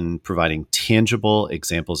focused on providing tangible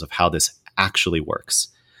examples of how this actually works.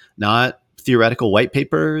 Not theoretical white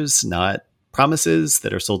papers, not promises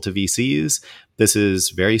that are sold to VCs. This is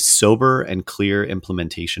very sober and clear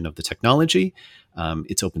implementation of the technology.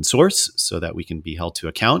 It's open source so that we can be held to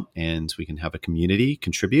account and we can have a community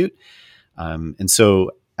contribute. And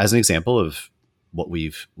so as an example of what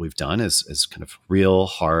we've done is kind of real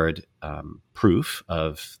hard proof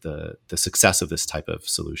of the success of this type of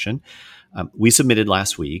solution. We submitted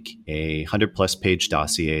last week a 100+ page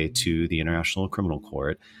dossier to the International Criminal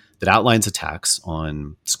Court that outlines attacks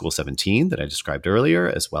on School 17 that I described earlier,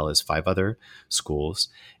 as well as 5 other schools.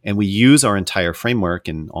 And we use our entire framework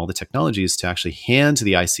and all the technologies to actually hand to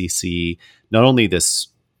the ICC not only this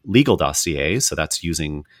legal dossier, so that's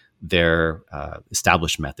using their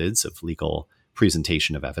established methods of legal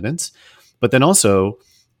presentation of evidence, but then also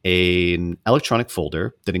an electronic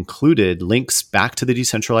folder that included links back to the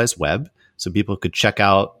decentralized web so people could check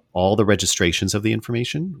out all the registrations of the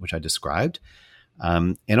information, which I described,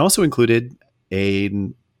 and also included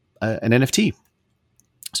an NFT.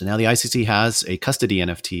 So now the ICC has a custody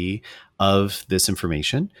NFT of this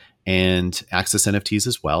information and access NFTs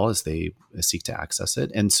as well as they seek to access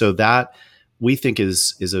it. And so that we think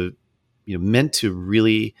is meant to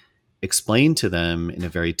really explain to them in a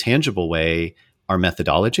very tangible way our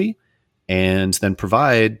methodology, and then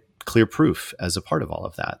provide clear proof as a part of all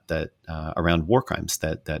of that around war crimes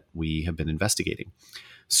that we have been investigating.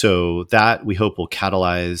 So that we hope will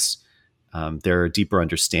catalyze their deeper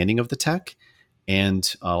understanding of the tech,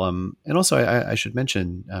 and also I should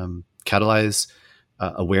mention catalyze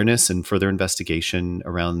awareness and further investigation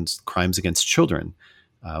around crimes against children,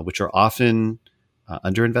 which are often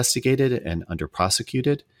under investigated and under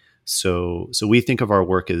prosecuted. So we think of our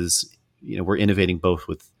work as, we're innovating both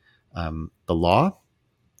with the law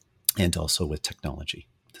and also with technology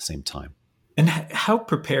at the same time. And how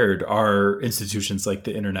prepared are institutions like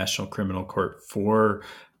the International Criminal Court for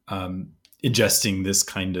ingesting this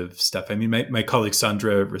kind of stuff? I mean, my colleague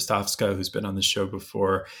Sandra Rostovska, who's been on the show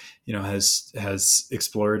before, has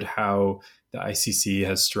explored how the ICC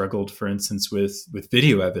has struggled, for instance, with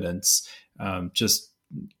video evidence, just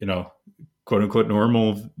quote unquote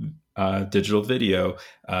normal digital video,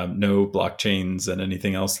 no blockchains and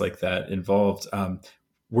anything else like that involved.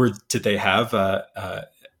 Did they have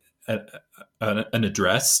an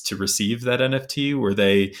address to receive that NFT? Were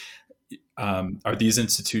they? Are these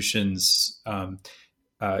institutions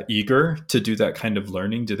eager to do that kind of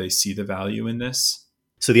learning? Do they see the value in this?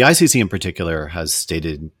 So the ICC in particular has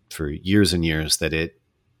stated for years and years that it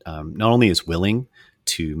not only is willing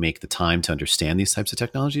to make the time to understand these types of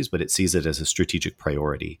technologies, but it sees it as a strategic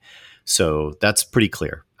priority. So that's pretty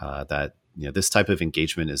clear that this type of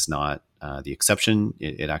engagement is not the exception.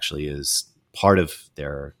 It actually is part of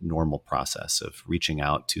their normal process of reaching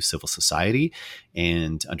out to civil society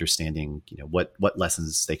and understanding, what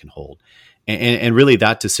lessons they can hold. And really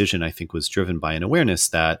that decision, I think, was driven by an awareness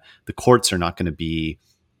that the courts are not going to be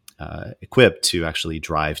equipped to actually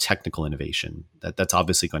drive technical innovation. That's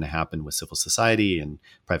obviously going to happen with civil society and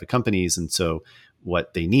private companies. And so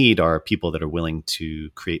what they need are people that are willing to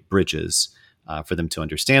create bridges for them to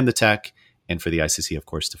understand the tech, and for the ICC, of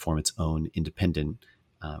course, to form its own independent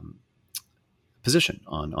position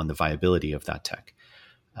on the viability of that tech.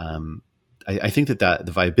 I think that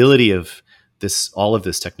the viability of all of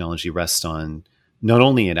this technology rests on not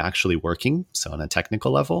only it actually working, so on a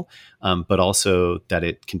technical level, but also that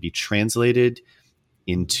it can be translated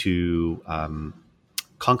into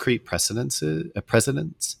concrete precedents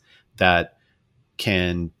that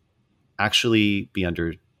can actually be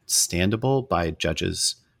understandable by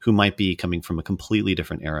judges who might be coming from a completely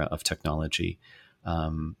different era of technology.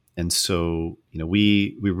 And so,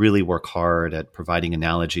 we really work hard at providing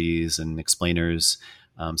analogies and explainers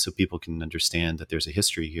so people can understand that there's a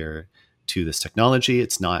history here to this technology.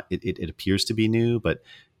 It's not, it appears to be new, but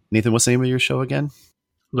Nathan, what's the name of your show again?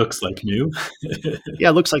 Looks like new.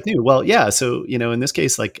 Yeah, looks like new. Well, yeah. So, in this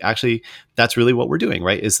case, actually, that's really what we're doing,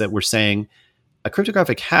 right? Is that we're saying a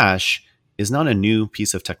cryptographic hash is not a new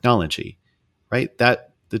piece of technology, right? That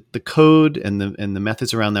the code and the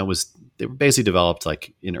methods around that they were basically developed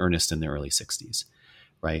in earnest in the early 60s,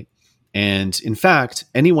 right? And in fact,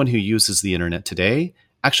 anyone who uses the internet today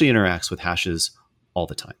actually interacts with hashes all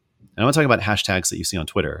the time. And I'm not talking about hashtags that you see on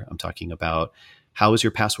Twitter. I'm talking about how is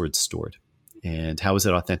your password stored and how is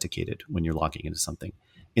it authenticated when you're logging into something.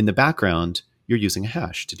 In the background, you're using a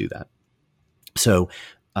hash to do that. So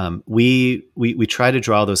we try to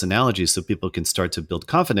draw those analogies so people can start to build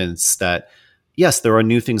confidence that yes, there are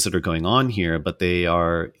new things that are going on here, but they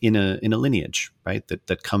are in a lineage, right?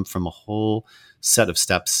 That come from a whole set of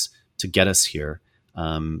steps to get us here.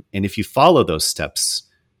 And if you follow those steps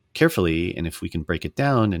carefully, and if we can break it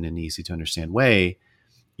down in an easy to understand way,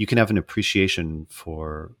 you can have an appreciation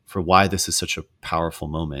for why this is such a powerful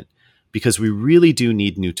moment. Because we really do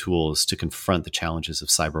need new tools to confront the challenges of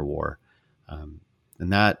cyber war, and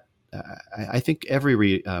that. I think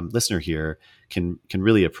every listener here can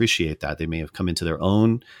really appreciate that. They may have come into their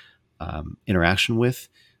own interaction with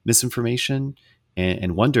misinformation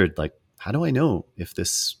and wondered, how do I know if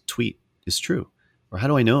this tweet is true? Or how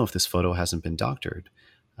do I know if this photo hasn't been doctored?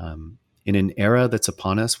 In an era that's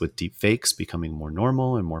upon us with deep fakes becoming more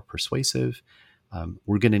normal and more persuasive,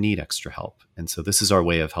 we're going to need extra help. And so this is our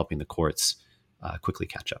way of helping the courts quickly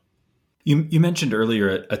catch up. You mentioned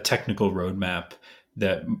earlier a technical roadmap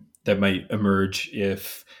that might emerge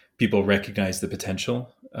if people recognize the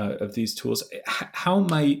potential of these tools. How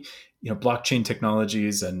might blockchain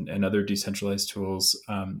technologies and other decentralized tools,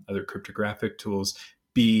 other cryptographic tools,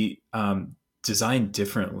 be designed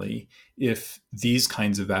differently if these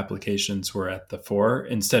kinds of applications were at the fore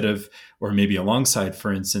instead of, or maybe alongside,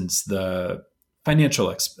 for instance, the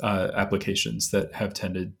financial applications that have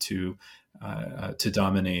tended to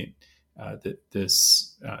dominate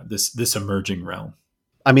this emerging realm?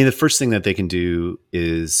 I mean, the first thing that they can do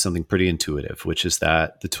is something pretty intuitive, which is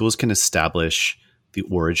that the tools can establish the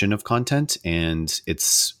origin of content and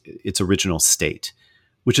its original state.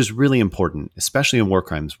 which is really important, especially in war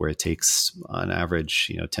crimes where it takes on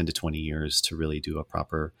average 10 to 20 years to really do a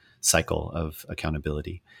proper cycle of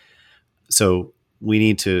accountability. So we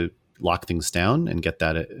need to lock things down and get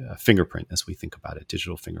that fingerprint as we think about it,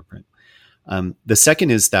 digital fingerprint. The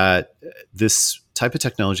second is that this type of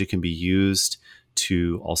technology can be used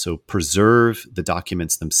to also preserve the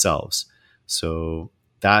documents themselves. So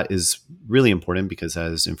that is really important because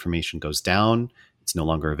as information goes down, it's no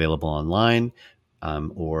longer available online,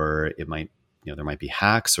 or it might, there might be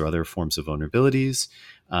hacks or other forms of vulnerabilities.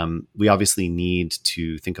 We obviously need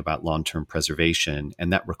to think about long-term preservation,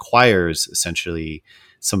 and that requires essentially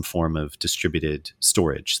some form of distributed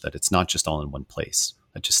storage, that it's not just all in one place.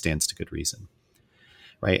 That just stands to good reason,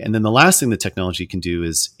 right? And then the last thing the technology can do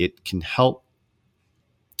is it can help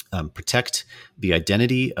protect the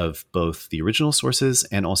identity of both the original sources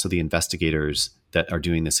and also the investigators that are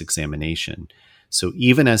doing this examination. So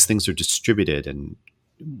even as things are distributed and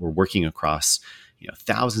we're working across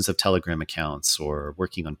thousands of Telegram accounts or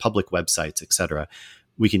working on public websites, et cetera,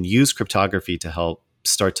 we can use cryptography to help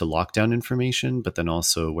start to lock down information, but then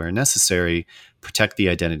also, where necessary, protect the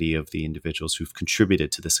identity of the individuals who've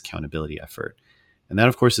contributed to this accountability effort. And that,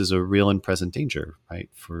 of course, is a real and present danger, right,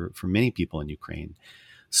 for many people in Ukraine.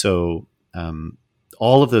 So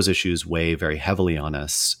all of those issues weigh very heavily on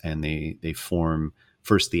us, and they form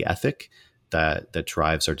first the ethic that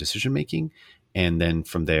drives our decision making, and then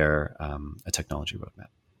from there a technology roadmap.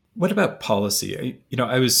 What about policy?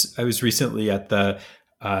 I was recently at the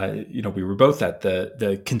we were both at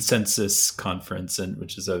the Consensus conference, and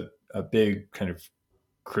which is a big kind of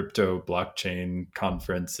crypto blockchain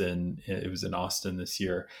conference, and it was in Austin this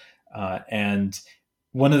year. And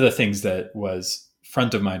one of the things that was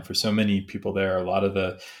front of mind for so many people there, a lot of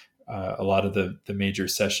the major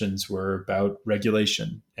sessions were about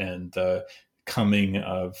regulation and the coming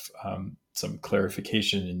of some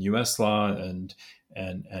clarification in U.S. law and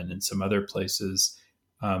in some other places.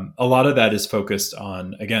 A lot of that is focused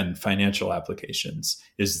on, again, financial applications.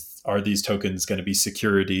 Are these tokens going to be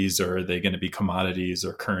securities, or are they going to be commodities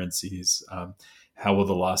or currencies? How will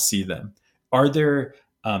the law see them? Are there,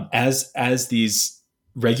 as these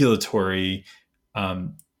regulatory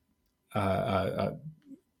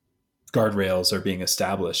guardrails are being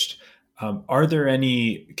established, are there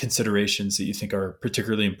any considerations that you think are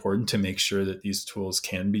particularly important to make sure that these tools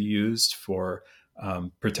can be used for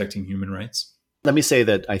protecting human rights? Let me say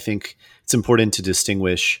that I think it's important to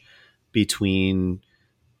distinguish between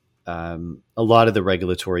a lot of the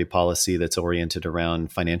regulatory policy that's oriented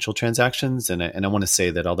around financial transactions. And I want to say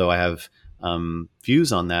that although I have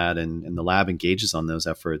views on that and the lab engages on those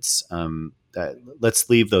efforts, let's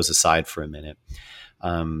leave those aside for a minute.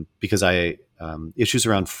 Because issues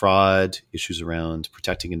around fraud, issues around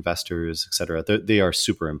protecting investors, et cetera, they are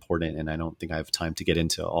super important. And I don't think I have time to get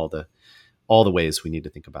into all the ways we need to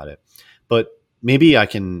think about it. But maybe I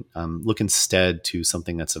can look instead to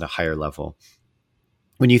something that's at a higher level.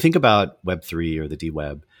 When you think about Web3 or the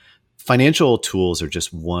DWeb, financial tools are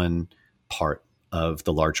just one part of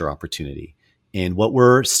the larger opportunity. And what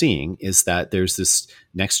we're seeing is that there's this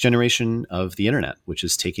next generation of the internet, which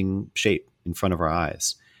is taking shape in front of our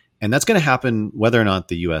eyes. And that's going to happen whether or not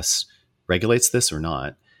the US regulates this or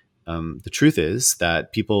not. The truth is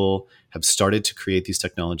that people have started to create these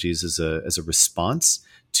technologies as a response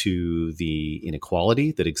to the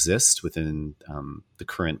inequality that exists within the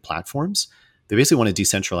current platforms. They basically want to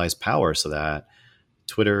decentralize power so that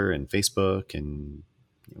Twitter and Facebook and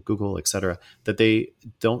Google, et cetera, that they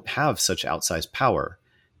don't have such outsized power.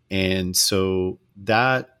 And so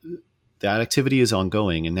that activity is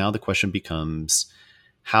ongoing. And now the question becomes,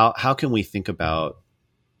 how can we think about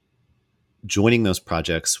joining those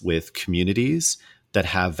projects with communities that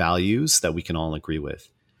have values that we can all agree with?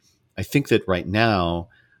 I think that right now,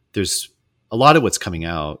 there's a lot of what's coming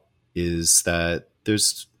out is that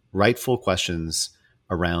there's rightful questions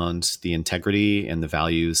around the integrity and the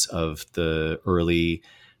values of the early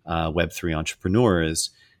Web3 entrepreneurs.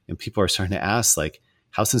 And people are starting to ask, like,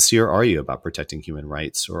 how sincere are you about protecting human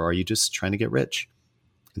rights? Or are you just trying to get rich?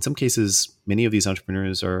 In some cases, many of these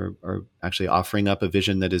entrepreneurs are actually offering up a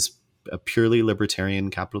vision that is a purely libertarian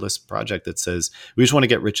capitalist project that says, we just want to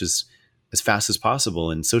get rich as fast as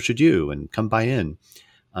possible. And so should you, and come buy in.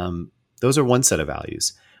 Those are one set of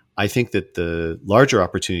values. I think that the larger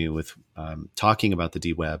opportunity with talking about the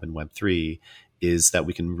DWeb and Web3 is that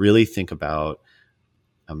we can really think about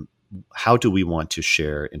how do we want to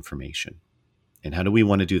share information, and how do we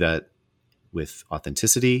want to do that with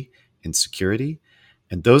authenticity and security.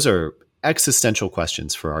 And those are existential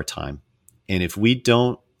questions for our time. And if we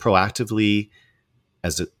don't proactively,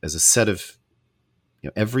 as a set of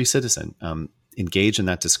every citizen, engage in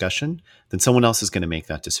that discussion, then someone else is going to make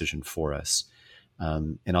that decision for us.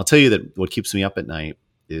 And I'll tell you that what keeps me up at night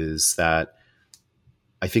is that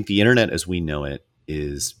I think the internet as we know it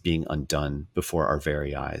is being undone before our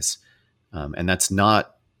very eyes. And that's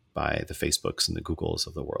not by the Facebooks and the Googles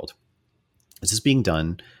of the world. This is being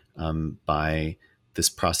done by this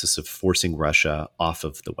process of forcing Russia off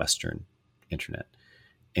of the Western internet.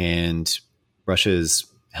 And Russia has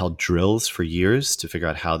held drills for years to figure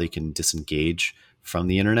out how they can disengage from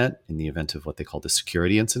the internet in the event of what they call the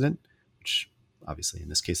security incident, which obviously in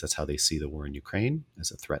this case, that's how they see the war in Ukraine, as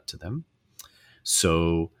a threat to them.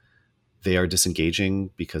 So they are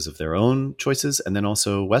disengaging because of their own choices. And then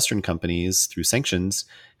also Western companies, through sanctions,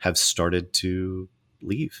 have started to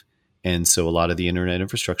leave. And so a lot of the internet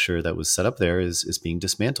infrastructure that was set up there is being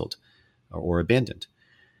dismantled or abandoned.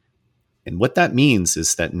 And what that means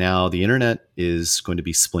is that now the internet is going to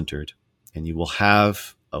be splintered, and you will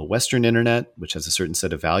have a Western internet, which has a certain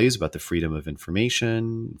set of values about the freedom of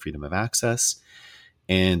information, freedom of access.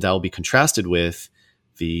 And that will be contrasted with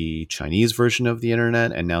the Chinese version of the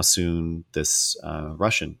internet, and now soon this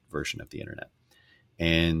Russian version of the internet.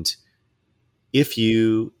 And if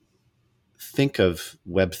you think of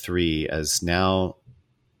Web3 as now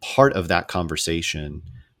part of that conversation,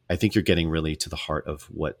 I think you're getting really to the heart of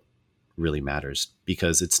what really matters,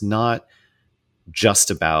 because it's not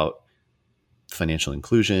just about financial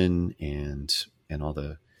inclusion and all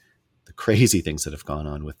the crazy things that have gone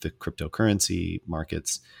on with the cryptocurrency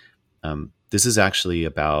markets. This is actually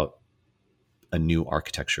about a new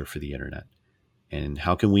architecture for the internet, and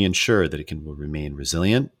how can we ensure that it can remain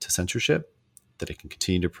resilient to censorship, that it can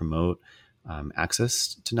continue to promote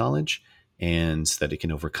access to knowledge, and that it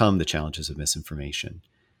can overcome the challenges of misinformation.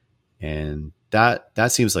 And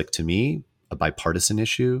that seems like, to me, a bipartisan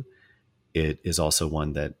issue. It is also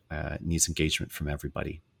one that needs engagement from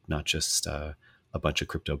everybody, not just a bunch of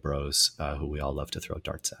crypto bros who we all love to throw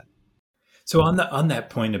darts at. So on that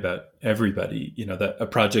point about everybody, that a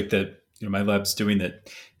project that my lab's doing that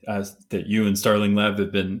you and Starling Lab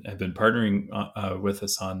have been partnering with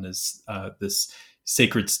us on is this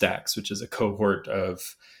Sacred Stacks, which is a cohort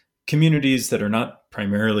of communities that are not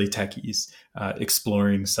primarily techies,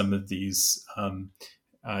 exploring some of these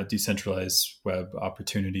decentralized web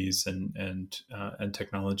opportunities and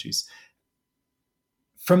technologies.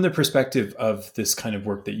 From the perspective of this kind of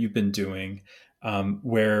work that you've been doing,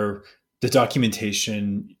 where the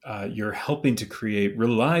documentation you're helping to create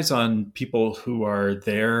relies on people who are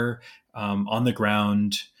there on the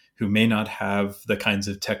ground, who may not have the kinds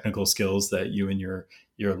of technical skills that you and your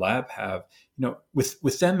lab have.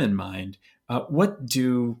 With them in mind, what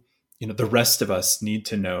do the rest of us need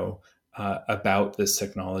to know about this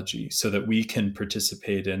technology so that we can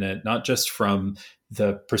participate in it, not just from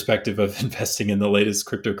the perspective of investing in the latest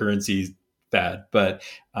cryptocurrency fad, but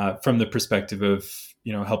from the perspective of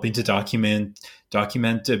helping to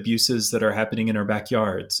document abuses that are happening in our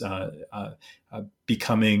backyards,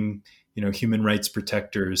 becoming human rights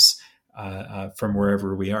protectors from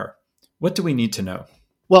wherever we are. What do we need to know?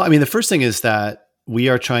 Well, I mean, the first thing is that we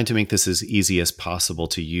are trying to make this as easy as possible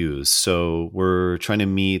to use. So we're trying to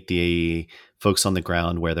meet the folks on the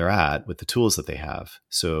ground where they're at with the tools that they have.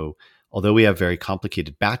 So although we have very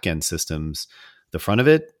complicated back-end systems, the front of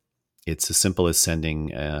it, it's as simple as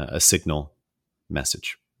sending a signal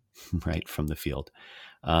message right from the field.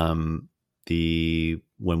 When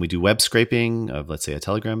we do web scraping of, let's say, a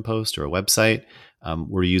Telegram post or a website,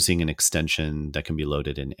 we're using an extension that can be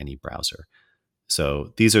loaded in any browser.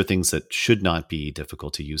 So these are things that should not be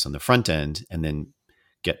difficult to use on the front end, and then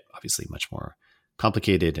get obviously much more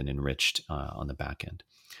complicated and enriched on the back end.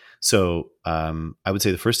 So I would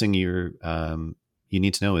say the first thing you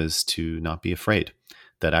need to know is to not be afraid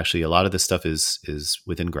that actually a lot of this stuff is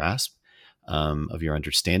within grasp of your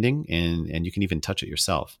understanding, and you can even touch it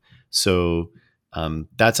yourself. So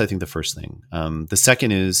that's, I think, the first thing. The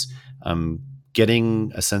second is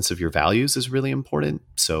getting a sense of your values is really important.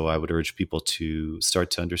 So I would urge people to start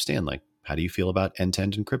to understand, like, how do you feel about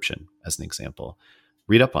end-to-end encryption, as an example?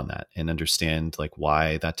 Read up on that and understand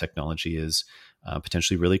why that technology is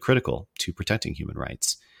potentially really critical to protecting human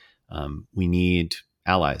rights. We need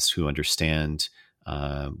allies who understand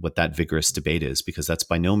what that vigorous debate is, because that's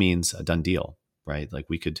by no means a done deal, right?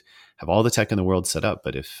 We could have all the tech in the world set up,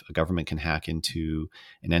 but if a government can hack into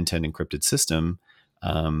an end-to-end encrypted system,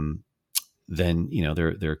 then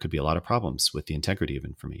there could be a lot of problems with the integrity of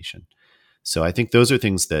information. So I think those are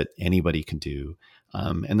things that anybody can do.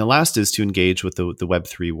 And the last is to engage with the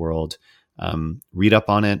Web3 world, read up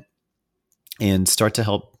on it, and start to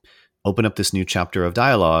help open up this new chapter of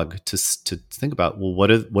dialogue to think about, well,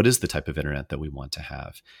 what is the type of internet that we want to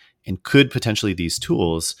have? And could potentially these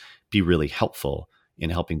tools be really helpful in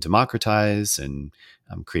helping democratize and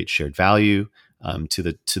create shared value to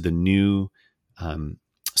the new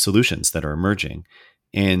solutions that are emerging?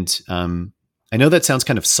 And I know that sounds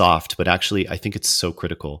kind of soft, but actually I think it's so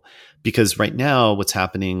critical, because right now what's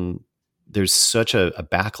happening, there's such a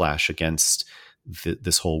backlash against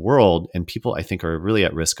this whole world, and people, I think, are really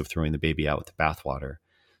at risk of throwing the baby out with the bathwater.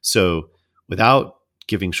 So without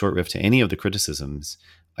giving short shrift to any of the criticisms,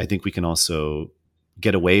 I think we can also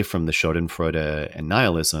get away from the schadenfreude and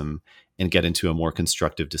nihilism and get into a more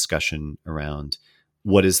constructive discussion around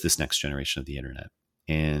what is this next generation of the internet.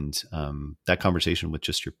 And that conversation with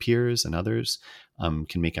just your peers and others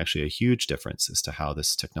can make actually a huge difference as to how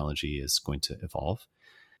this technology is going to evolve.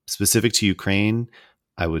 Specific to Ukraine,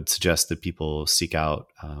 I would suggest that people seek out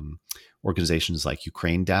organizations like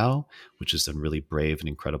Ukraine DAO, which has done really brave and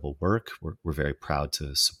incredible work. We're very proud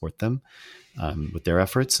to support them with their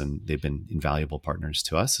efforts, and they've been invaluable partners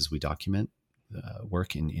to us as we document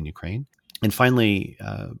work in Ukraine. And finally,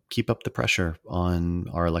 keep up the pressure on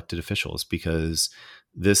our elected officials, because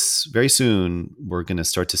this very soon we're going to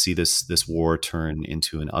start to see this war turn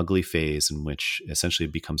into an ugly phase in which essentially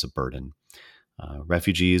it becomes a burden.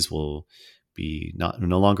 Refugees will be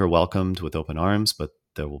no longer welcomed with open arms, but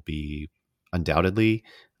there will be undoubtedly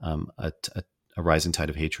a rising tide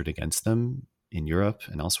of hatred against them in Europe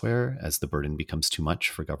and elsewhere as the burden becomes too much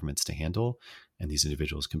for governments to handle, and these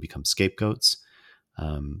individuals can become scapegoats.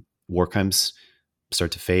 War crimes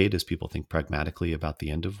start to fade as people think pragmatically about the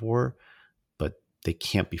end of war, but they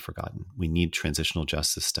can't be forgotten. We need transitional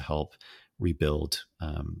justice to help rebuild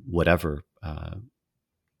whatever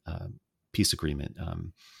peace agreement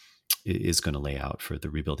is going to lay out for the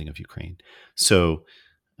rebuilding of Ukraine. So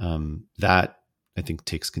that, I think,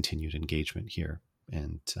 takes continued engagement here.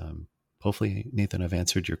 And hopefully, Nathan, I've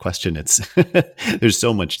answered your question. It's there's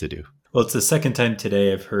so much to do. Well, it's the second time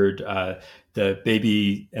today I've heard the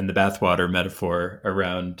baby and the bathwater metaphor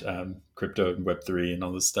around crypto and Web3 and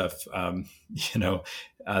all this stuff.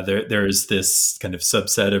 There's this kind of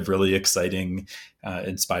subset of really exciting,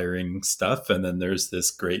 inspiring stuff, and then there's this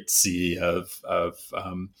great sea of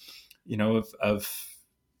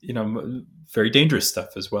very dangerous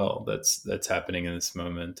stuff as well that's happening in this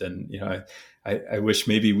moment. And I wish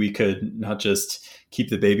maybe we could not just keep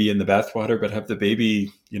the baby in the bathwater, but have the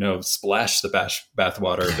baby splash the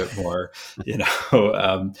bathwater a bit more,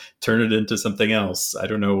 turn it into something else. I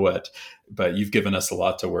don't know what, but you've given us a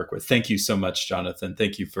lot to work with. Thank you so much, Jonathan.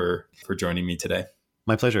 Thank you for joining me today.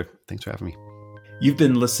 My pleasure. Thanks for having me. You've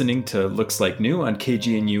been listening to Looks Like New on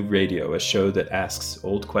KGNU Radio, a show that asks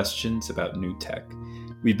old questions about new tech.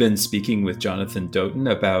 We've been speaking with Jonathan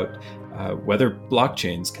Doten about whether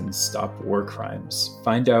blockchains can stop war crimes.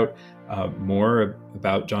 Find out more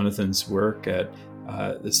about Jonathan's work at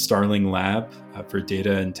the Starling Lab for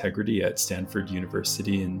Data Integrity at Stanford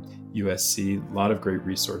University and USC. A lot of great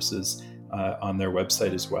resources on their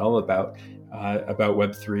website as well about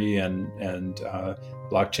Web3 and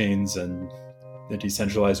blockchains and the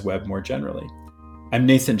decentralized web more generally. I'm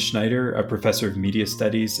Nathan Schneider, a professor of media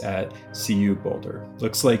studies at CU Boulder.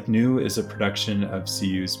 Looks Like New is a production of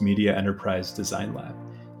CU's Media Enterprise Design Lab.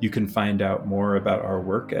 You can find out more about our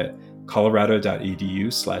work at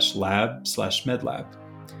colorado.edu/lab/medlab.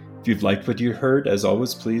 If you've liked what you heard, as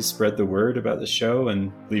always, please spread the word about the show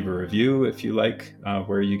and leave a review if you like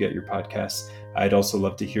where you get your podcasts. I'd also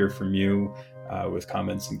love to hear from you with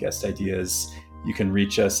comments and guest ideas. You can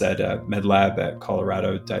reach us at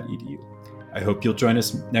medlab@colorado.edu. I hope you'll join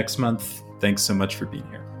us next month. Thanks so much for being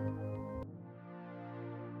here.